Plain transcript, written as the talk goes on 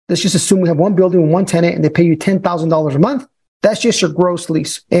Let's just assume we have one building with one tenant and they pay you $10,000 a month. That's just your gross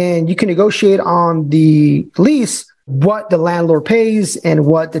lease. And you can negotiate on the lease what the landlord pays and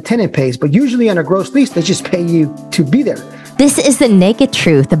what the tenant pays. But usually on a gross lease, they just pay you to be there. This is the naked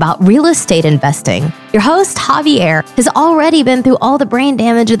truth about real estate investing. Your host, Javier, has already been through all the brain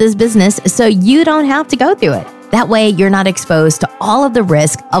damage of this business, so you don't have to go through it. That way, you're not exposed to all of the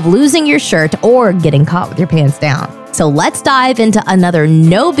risk of losing your shirt or getting caught with your pants down. So let's dive into another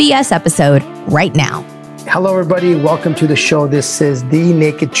no BS episode right now. Hello, everybody. Welcome to the show. This is the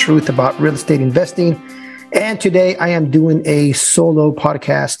naked truth about real estate investing. And today I am doing a solo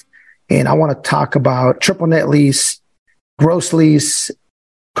podcast, and I want to talk about triple net lease, gross lease,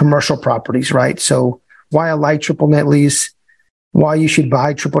 commercial properties, right? So why I like triple net lease, why you should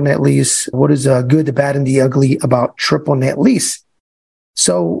buy triple net lease, what is the good, the bad, and the ugly about triple net lease.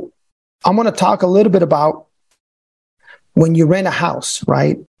 So I'm going to talk a little bit about when you rent a house,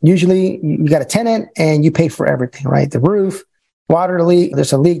 right? Usually you got a tenant and you pay for everything, right? The roof, water leak,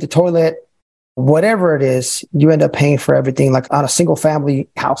 there's a leak, the toilet, whatever it is, you end up paying for everything. Like on a single family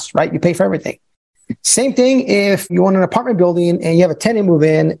house, right? You pay for everything. Same thing if you own an apartment building and you have a tenant move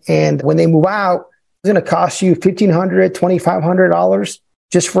in, and when they move out, it's going to cost you $1,500, $2,500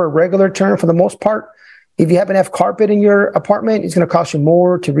 just for a regular term for the most part. If you happen to have carpet in your apartment, it's going to cost you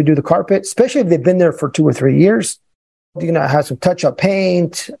more to redo the carpet, especially if they've been there for 2 or 3 years. You're going to have some touch-up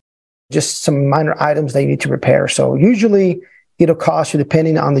paint, just some minor items that you need to repair. So usually it'll cost you,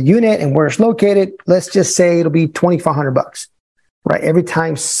 depending on the unit and where it's located, let's just say it'll be $2,500, right? Every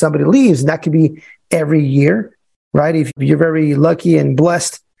time somebody leaves, and that could be every year, right? If you're very lucky and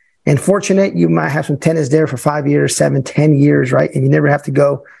blessed and fortunate, you might have some tenants there for 5 years, 7, 10 years, right? And you never have to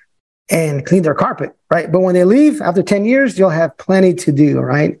go and clean their carpet, right? But when they leave after 10 years, you'll have plenty to do,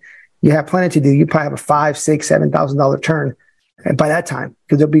 right? You have plenty to do. You probably have a $5,000, $6,000, $7,000 turn by that time,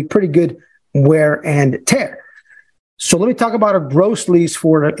 because there'll be pretty good wear and tear. So let me talk about a gross lease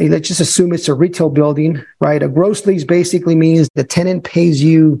for, let's just assume it's a retail building, right? A gross lease basically means the tenant pays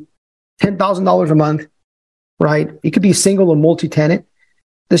you $10,000 a month, right? It could be single or multi-tenant.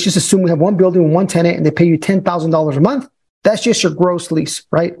 Let's just assume we have one building with one tenant and they pay you $10,000 a month. That's just your gross lease,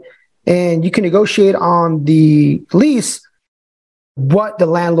 right? And you can negotiate on the lease what the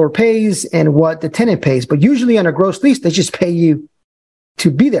landlord pays and what the tenant pays. But usually on a gross lease, they just pay you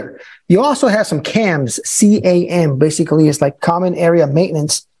to be there. You also have some CAMs, C-A-M, basically it's like common area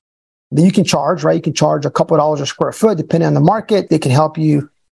maintenance that you can charge, right? You can charge a couple of dollars a square foot, depending on the market. They can help you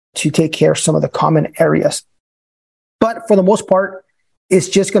to take care of some of the common areas. But for the most part, it's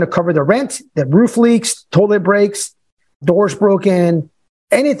just going to cover the rent, the roof leaks, toilet breaks, doors broken,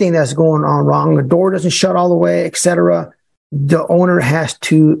 anything that's going on wrong. The door doesn't shut all the way, etc. The owner has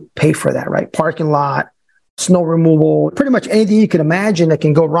to pay for that, right? Parking lot, snow removal, pretty much anything you can imagine that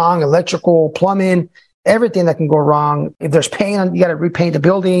can go wrong, electrical, plumbing, everything that can go wrong. If there's paint, you got to repaint the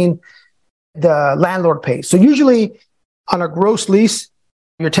building, the landlord pays. So usually on a gross lease,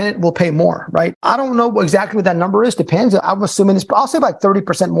 your tenant will pay more, right? I don't know exactly what that number is. Depends. I'm assuming I'll say about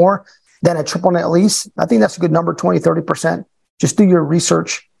 30% more than a triple net lease. I think that's a good number, 20, 30%. Just do your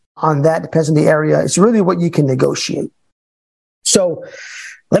research on that. Depends on the area. It's really what you can negotiate. So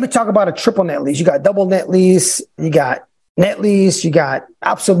let me talk about a triple net lease. You got double net lease, you got net lease, you got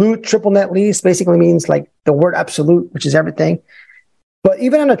absolute triple net lease. Basically means like the word absolute, which is everything. But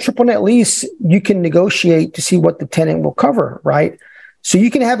even on a triple net lease, you can negotiate to see what the tenant will cover, right? So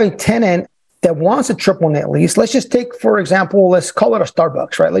you can have a tenant that wants a triple net lease. Let's just take, for example, let's call it a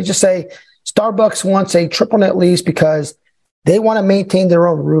Starbucks, right? Let's just say Starbucks wants a triple net lease because they want to maintain their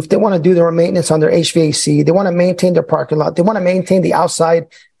own roof. They want to do their own maintenance on their HVAC. They want to maintain their parking lot. They want to maintain the outside.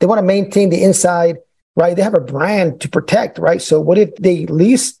 They want to maintain the inside, right? They have a brand to protect, right? So what if they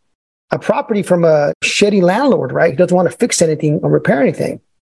lease a property from a shitty landlord, right? Who doesn't want to fix anything or repair anything?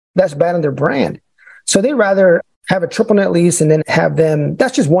 That's bad on their brand. So they rather have a triple net lease and then have them.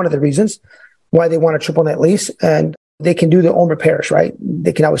 That's just one of the reasons why they want a triple net lease. And they can do their own repairs, right?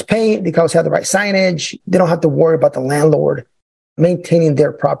 They can always paint. They can always have the right signage. They don't have to worry about the landlord maintaining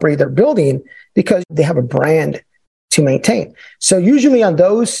their property, their building, because they have a brand to maintain. So usually on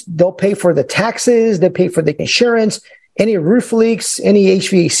those, they'll pay for the taxes. They pay for the insurance, any roof leaks, any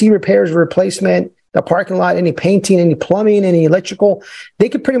HVAC repairs, replacement, the parking lot, any painting, any plumbing, any electrical. They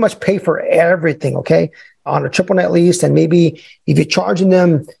could pretty much pay for everything, okay, on a triple net lease. And maybe if you're charging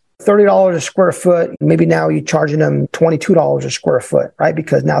them $30 a square foot, maybe now you're charging them $22 a square foot, right?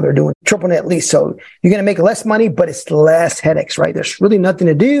 Because now they're doing triple net lease. So you're going to make less money, but it's less headaches, right? There's really nothing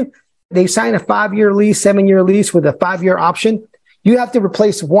to do. They sign a 5-year lease, 7-year lease with a 5-year option. You have to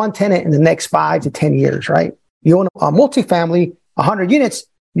replace one tenant in the next 5 to 10 years, right? You own a multifamily, 100 units,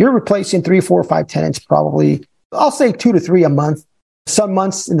 you're replacing 3, 4, 5 tenants probably, I'll say 2 to 3 a month. Some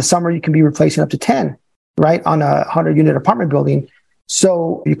months in the summer, you can be replacing up to 10, right, on a 100-unit apartment building.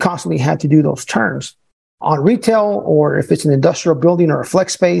 So you constantly have to do those turns. On retail, or if it's an industrial building or a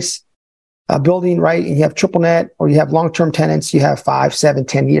flex space building, right, and you have triple net or you have long-term tenants, you have 5, 7,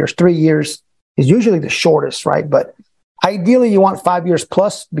 10 years. 3 years is usually the shortest, right? But ideally, you want 5 years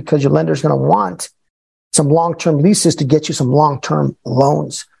plus because your lender's going to want some long-term leases to get you some long-term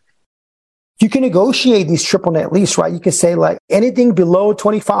loans. You can negotiate these triple net lease, right? You can say like anything below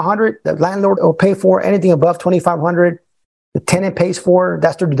 $2,500, the landlord will pay for. Anything above $2,500, the tenant pays for.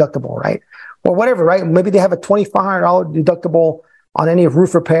 That's their deductible, right? Or whatever, right? Maybe they have a $2,500 deductible on any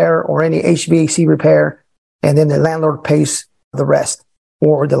roof repair or any HVAC repair, and then the landlord pays the rest.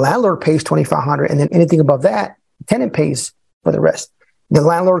 Or the landlord pays $2,500, and then anything above that, the tenant pays for the rest. The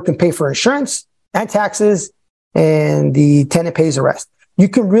landlord can pay for insurance and taxes, and the tenant pays the rest. You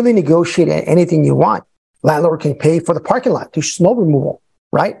can really negotiate anything you want. Landlord can pay for the parking lot, do snow removal,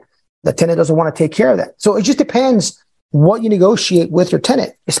 right? The tenant doesn't want to take care of that. So it just depends what you negotiate with your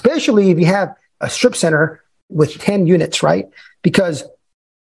tenant, especially if you have a strip center with 10 units, right? Because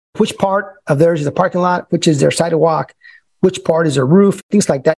which part of theirs is a parking lot, which is their sidewalk, which part is a roof, things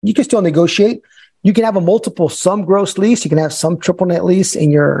like that. You can still negotiate. You can have a multiple, some gross lease. You can have some triple net lease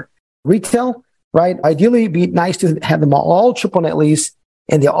in your retail, right? Ideally, it'd be nice to have them all triple net lease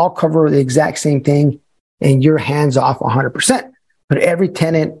and they all cover the exact same thing and you're hands off 100%. But every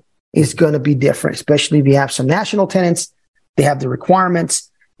tenant is going to be different, especially if you have some national tenants, they have the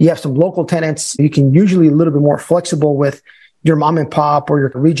requirements. You have some local tenants, you can usually a little bit more flexible with your mom and pop or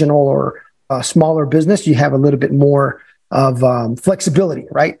your regional or smaller business. You have a little bit more of flexibility,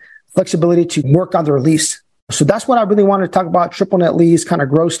 right? Flexibility to work on their lease. So that's what I really wanted to talk about, triple net lease, kind of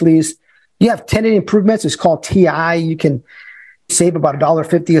gross lease. You have tenant improvements. It's called TI. You can save about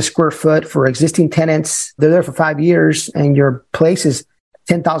 $1.50 a square foot for existing tenants. They're there for 5 years and your place is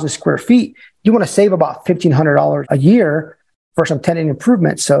 10,000 square feet. You want to save about $1,500 a year for some tenant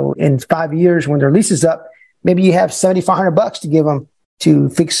improvements. So in 5 years, when their lease is up, maybe you have $7,500 to give them to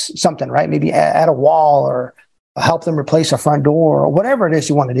fix something, right? Maybe add a wall or help them replace a front door or whatever it is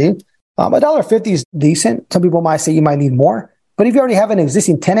you want to do. $1.50 is decent. Some people might say you might need more, but if you already have an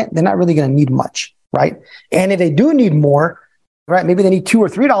existing tenant, they're not really going to need much, right? And if they do need more, right, maybe they need $2 or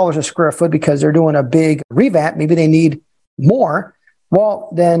 $3 a square foot because they're doing a big revamp. Maybe they need more. Well,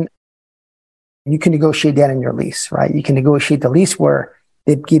 then you can negotiate that in your lease, right? You can negotiate the lease where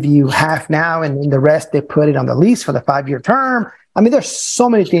they give you half now and then the rest they put it on the lease for the 5-year term. I mean, there's so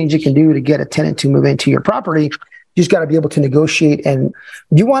many things you can do to get a tenant to move into your property. You just got to be able to negotiate, and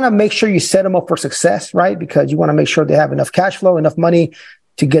you want to make sure you set them up for success, right? Because you want to make sure they have enough cash flow, enough money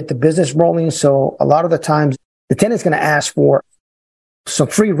to get the business rolling. So a lot of the times the tenant's going to ask for some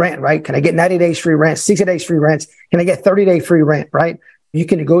free rent, right? Can I get 90 days free rent, 60 days free rent? Can I get 30-day free rent, right? You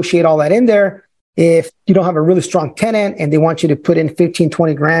can negotiate all that in there. If you don't have a really strong tenant and they want you to put in 15,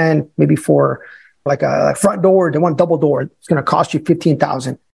 20 grand, maybe for like a front door, they want double door, it's going to cost you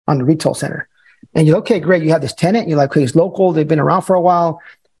 15,000 on the retail center. And you're okay, great. You have this tenant. You're like, okay, it's local. They've been around for a while,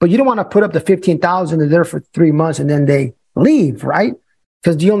 but you don't want to put up the 15,000. They're there for 3 months and then they leave, right?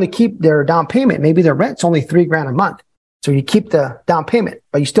 Because you only keep their down payment. Maybe their rent's only 3 grand a month. So you keep the down payment,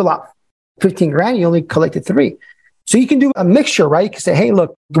 but you still out 15 grand. You only collected 3. So you can do a mixture, right? You can say, hey,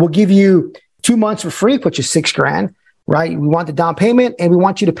 look, we'll give you 2 months for free, which is 6 grand, right? We want the down payment and we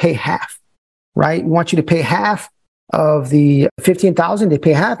want you to pay half, right? We want you to pay half of the 15,000. They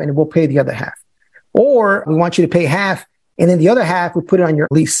pay half and we'll pay the other half. Or we want you to pay half and then the other half we put it on your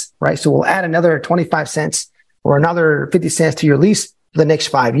lease, right? So we'll add another 25 cents or another 50 cents to your lease for the next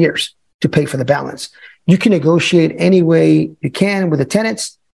 5 years to pay for the balance. You can negotiate any way you can with the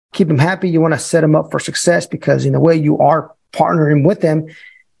tenants, keep them happy. You want to set them up for success because in a way you are partnering with them.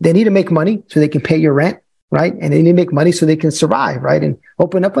 They need to make money so they can pay your rent, right? And they need to make money so they can survive, right? And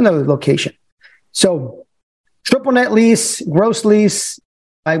open up another location. So triple net lease, gross lease.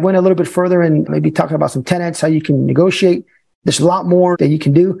 I went a little bit further and maybe talking about some tenants, how you can negotiate. There's a lot more that you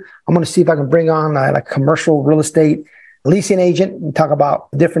can do. I'm going to see if I can bring on like commercial real estate leasing agent and talk about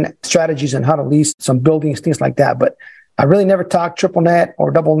different strategies and how to lease some buildings, things like that. But I really never talked triple net or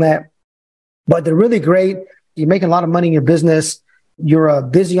double net, but they're really great. You're making a lot of money in your business. You're a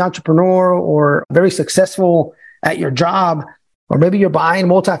busy entrepreneur or very successful at your job, or maybe you're buying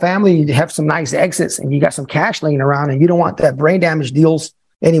multifamily, you have some nice exits and you got some cash laying around and you don't want that brain damage deals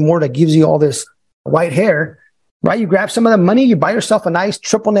anymore that gives you all this white hair, right? You grab some of the money, you buy yourself a nice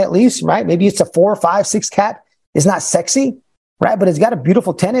triple net lease, right? Maybe it's a 4, 5, 6 cap. It's not sexy, right? But it's got a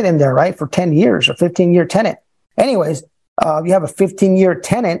beautiful tenant in there, right? For 10 years or 15-year tenant. Anyways, you have a 15-year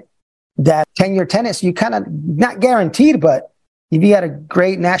tenant, that 10-year tenant, so you kind of not guaranteed, but if you had a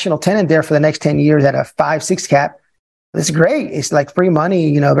great national tenant there for the next 10 years at a 5-6 cap, it's great. It's like free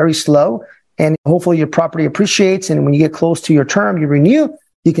money, very slow. And hopefully your property appreciates. And when you get close to your term, you renew,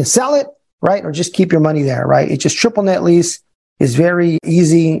 you can sell it, right? Or just keep your money there, right? It's just triple net lease. It's very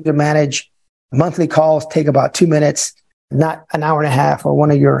easy to manage. Monthly calls take about 2 minutes, not an hour and a half, or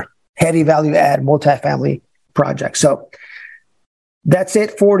one of your heavy value add multifamily projects. So that's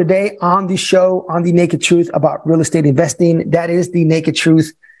it for today on the show, on the Naked Truth about real estate investing. That is the Naked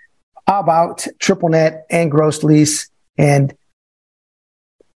Truth about triple net and gross lease. And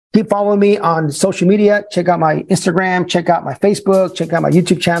keep following me on social media. Check out my Instagram, check out my Facebook, check out my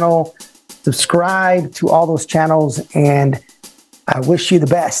YouTube channel, subscribe to all those channels, and I wish you the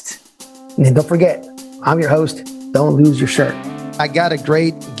best. And then don't forget, I'm your host. Don't lose your shirt. I got a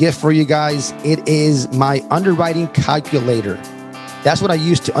great gift for you guys. It is my underwriting calculator. That's what I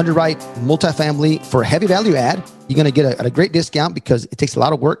use to underwrite multifamily for heavy value add. You're going to get a great discount because it takes a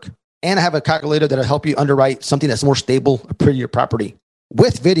lot of work. And I have a calculator that'll help you underwrite something that's more stable, a prettier property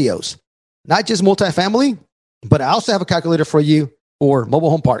with videos, not just multifamily, but I also have a calculator for you for mobile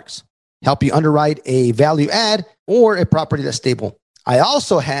home parks, help you underwrite a value add or a property that's stable. I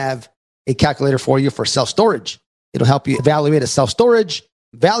also have a calculator for you for self-storage. It'll help you evaluate a self-storage,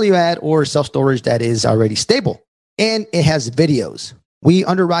 value add, or self-storage that is already stable. And it has videos. We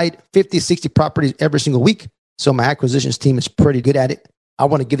underwrite 50, 60 properties every single week. So my acquisitions team is pretty good at it. I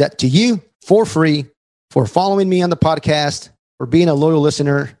want to give that to you for free for following me on the podcast, for being a loyal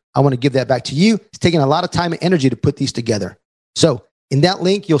listener. I want to give that back to you. It's taking a lot of time and energy to put these together. So in that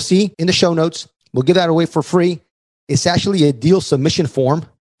link, you'll see in the show notes, we'll give that away for free. It's actually a deal submission form.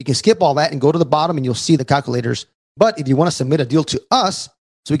 You can skip all that and go to the bottom and you'll see the calculators. But if you want to submit a deal to us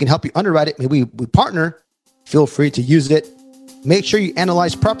so we can help you underwrite it, maybe we partner, feel free to use it. Make sure you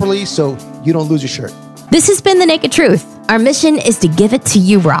analyze properly so you don't lose your shirt. This has been The Naked Truth. Our mission is to give it to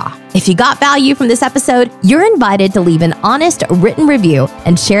you raw. If you got value from this episode, you're invited to leave an honest written review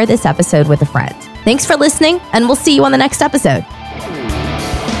and share this episode with a friend. Thanks for listening, and we'll see you on the next episode.